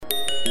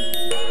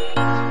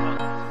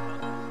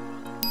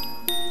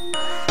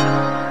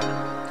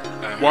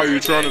Why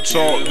you trying to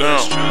talk down?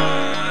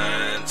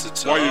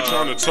 Why you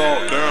trying to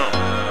talk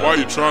down? Why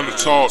you trying to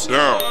talk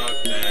down?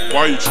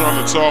 Why you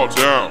trying to talk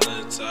down?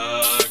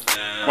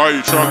 Why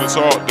you trying to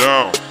talk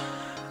down?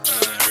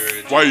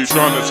 Why you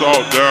trying to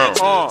talk down?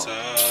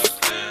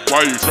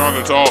 Why you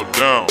trying to talk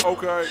down?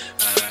 Okay.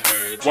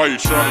 Why you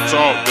trying to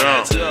talk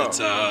down?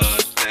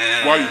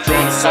 Why you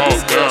trying to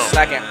talk down?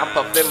 Slacking, I'm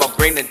puffin' my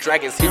brain and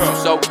dragons hit you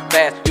so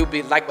fast. You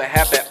be like what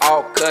happened,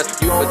 all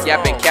cuz you was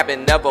yapping,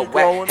 capping, never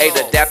whack.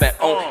 Hater dapping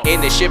on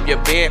any ship you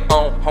been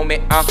on.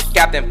 Homie, I'm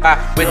Captain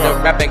 5 with the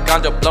rapping,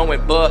 ganja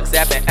blowing, bug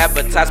zapping,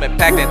 advertisement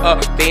packing up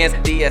bins,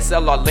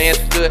 DSLR lens,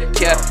 good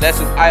care, less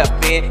who I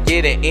offend.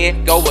 Get it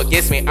in, go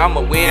against me,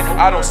 I'ma win.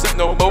 I don't sit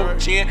no more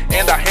chin,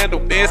 and I handle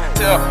biz.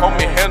 Tell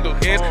homie handle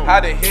his, how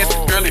the his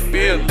girly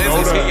feel.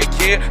 Lenses, he a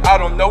kid, I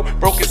don't know,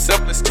 broken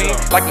self-esteem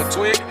like a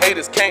twin.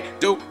 Haters can't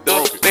do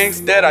the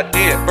things that I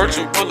did.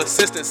 Virtual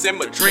assistance in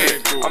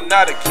Madrid. I'm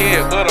not a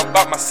kid, but I'm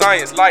about my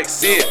science like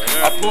Sid.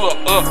 I pull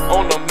up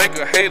on them, make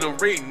a hater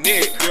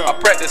renege. I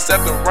practice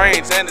 7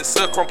 range and it's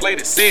a chrome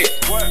plated Sid.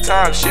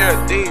 Time share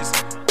these,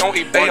 don't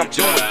eBay, I'm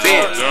doing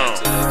bids.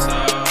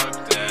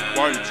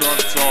 Why you trying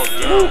to talk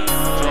down?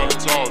 Trying to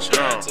talk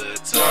down. Trying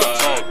to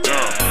talk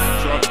down.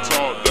 Trying to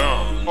talk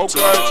down. Okay.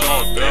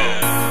 Talk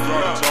down.